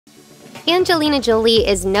Angelina Jolie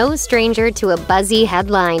is no stranger to a buzzy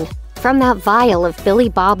headline. From that vial of Billy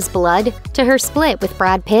Bob's blood to her split with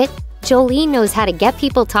Brad Pitt, Jolie knows how to get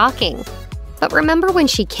people talking. But remember when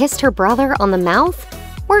she kissed her brother on the mouth?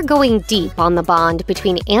 We're going deep on the bond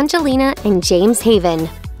between Angelina and James Haven.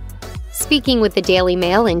 Speaking with the Daily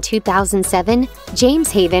Mail in 2007,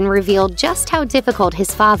 James Haven revealed just how difficult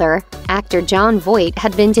his father, actor Jon Voight,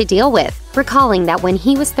 had been to deal with, recalling that when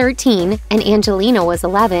he was 13 and Angelina was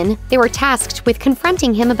 11, they were tasked with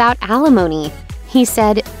confronting him about alimony. He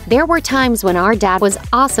said, "There were times when our dad was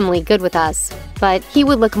awesomely good with us, but he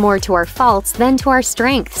would look more to our faults than to our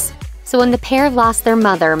strengths." So when the pair lost their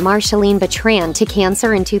mother, Marcheline Bertrand, to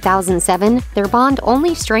cancer in 2007, their bond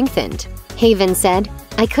only strengthened. Haven said,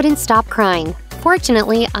 "I couldn't stop crying.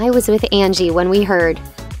 Fortunately, I was with Angie when we heard.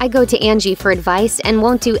 I go to Angie for advice and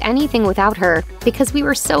won't do anything without her because we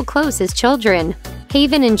were so close as children."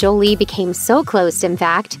 Haven and Jolie became so close, in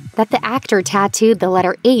fact, that the actor tattooed the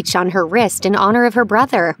letter H on her wrist in honor of her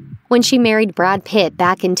brother. When she married Brad Pitt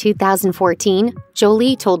back in 2014,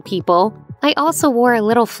 Jolie told People, "I also wore a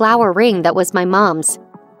little flower ring that was my mom's."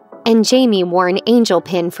 And Jamie wore an angel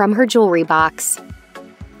pin from her jewelry box.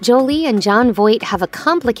 Jolie and Jon Voight have a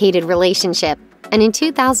complicated relationship, and in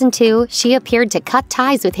 2002, she appeared to cut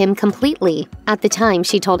ties with him completely. At the time,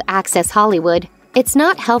 she told Access Hollywood, "It's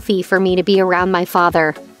not healthy for me to be around my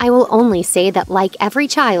father. I will only say that like every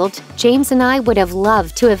child, James and I would have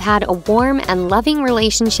loved to have had a warm and loving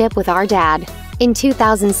relationship with our dad." In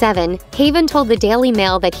 2007, Haven told the Daily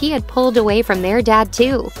Mail that he had pulled away from their dad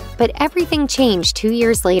too. But everything changed 2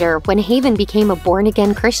 years later when Haven became a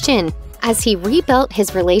born-again Christian. As he rebuilt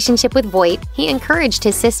his relationship with Voight, he encouraged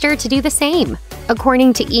his sister to do the same.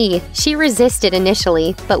 According to E!, she resisted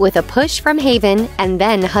initially, but with a push from Haven and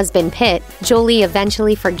then husband Pitt, Jolie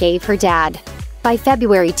eventually forgave her dad. By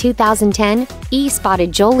February 2010, E!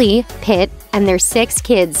 spotted Jolie, Pitt, and their 6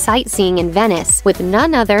 kids sightseeing in Venice with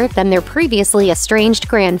none other than their previously estranged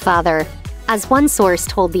grandfather. As one source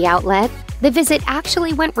told the outlet, the visit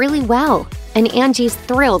actually went really well, and Angie's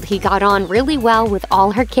thrilled he got on really well with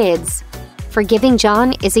all her kids. Forgiving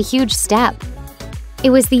Jon is a huge step. It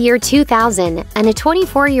was the year 2000, and a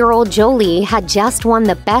 24-year-old Jolie had just won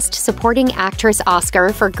the Best Supporting Actress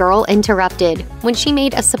Oscar for Girl Interrupted when she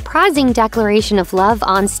made a surprising declaration of love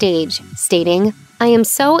on stage, stating, "I am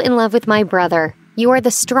so in love with my brother. You are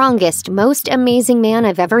the strongest, most amazing man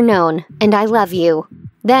I've ever known, and I love you."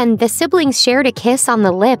 Then, the siblings shared a kiss on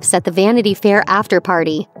the lips at the Vanity Fair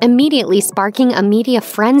after-party, immediately sparking a media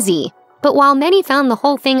frenzy. But while many found the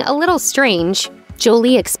whole thing a little strange,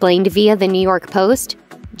 Jolie explained via the New York Post,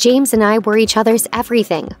 "James and I were each other's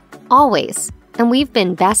everything, always, and we've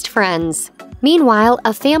been best friends." Meanwhile,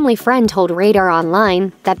 a family friend told Radar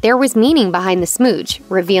Online that there was meaning behind the smooch,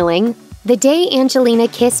 revealing, "The day Angelina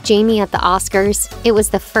kissed Jamie at the Oscars, it was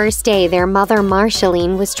the first day their mother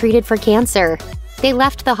Marcheline was treated for cancer. They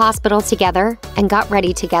left the hospital together and got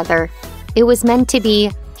ready together. It was meant to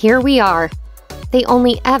be, here we are. They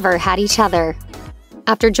only ever had each other."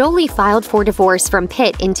 After Jolie filed for divorce from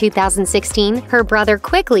Pitt in 2016, her brother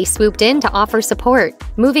quickly swooped in to offer support,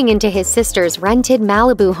 moving into his sister's rented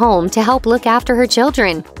Malibu home to help look after her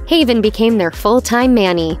children. Haven became their full-time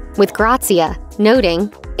manny, with Grazia,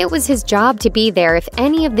 noting, "It was his job to be there if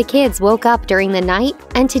any of the kids woke up during the night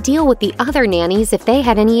and to deal with the other nannies if they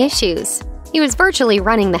had any issues. He was virtually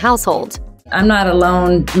running the household." I'm not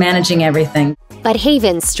alone managing everything. But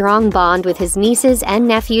Haven's strong bond with his nieces and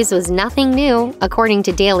nephews was nothing new, according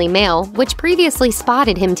to Daily Mail, which previously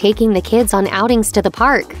spotted him taking the kids on outings to the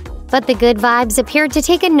park. But the good vibes appeared to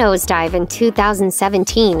take a nosedive in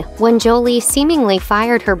 2017, when Jolie seemingly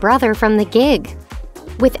fired her brother from the gig.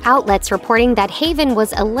 With outlets reporting that Haven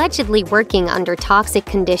was allegedly working under toxic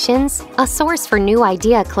conditions, a source for New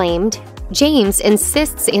Idea claimed, "James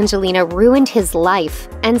insists Angelina ruined his life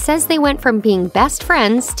and says they went from being best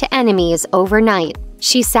friends to enemies overnight.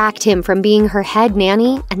 She sacked him from being her head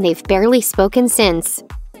nanny, and they've barely spoken since."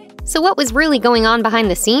 So what was really going on behind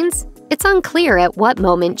the scenes? It's unclear at what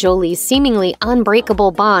moment Jolie's seemingly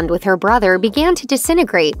unbreakable bond with her brother began to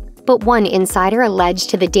disintegrate, but one insider alleged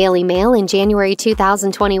to the Daily Mail in January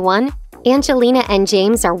 2021, Angelina and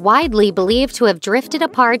James are widely believed to have drifted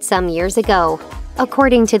apart some years ago.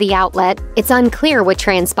 According to the outlet, it's unclear what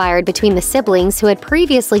transpired between the siblings who had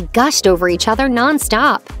previously gushed over each other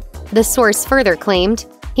nonstop. The source further claimed,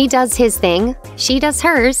 "He does his thing, she does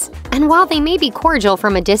hers, and while they may be cordial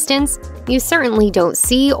from a distance, you certainly don't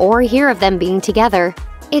see or hear of them being together.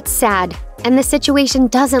 It's sad, and the situation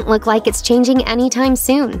doesn't look like it's changing anytime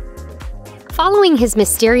soon." Following his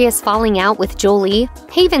mysterious falling out with Jolie,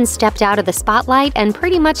 Haven stepped out of the spotlight and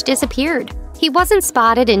pretty much disappeared. He wasn't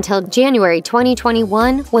spotted until January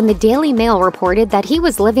 2021 when the Daily Mail reported that he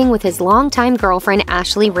was living with his longtime girlfriend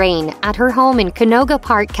Ashley Rain at her home in Canoga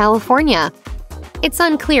Park, California. It's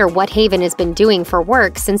unclear what Haven has been doing for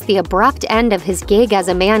work since the abrupt end of his gig as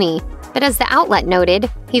a manny, but as the outlet noted,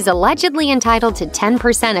 he's allegedly entitled to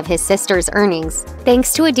 10% of his sister's earnings,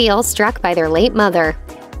 thanks to a deal struck by their late mother.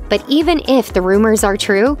 But even if the rumors are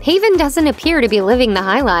true, Haven doesn't appear to be living the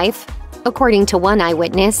high life. According to one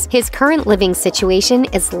eyewitness, his current living situation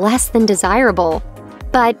is less than desirable.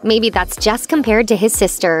 But maybe that's just compared to his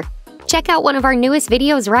sister. Check out one of our newest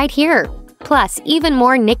videos right here. Plus, even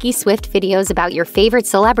more Nicki Swift videos about your favorite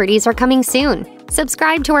celebrities are coming soon.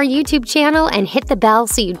 Subscribe to our YouTube channel and hit the bell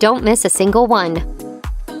so you don't miss a single one.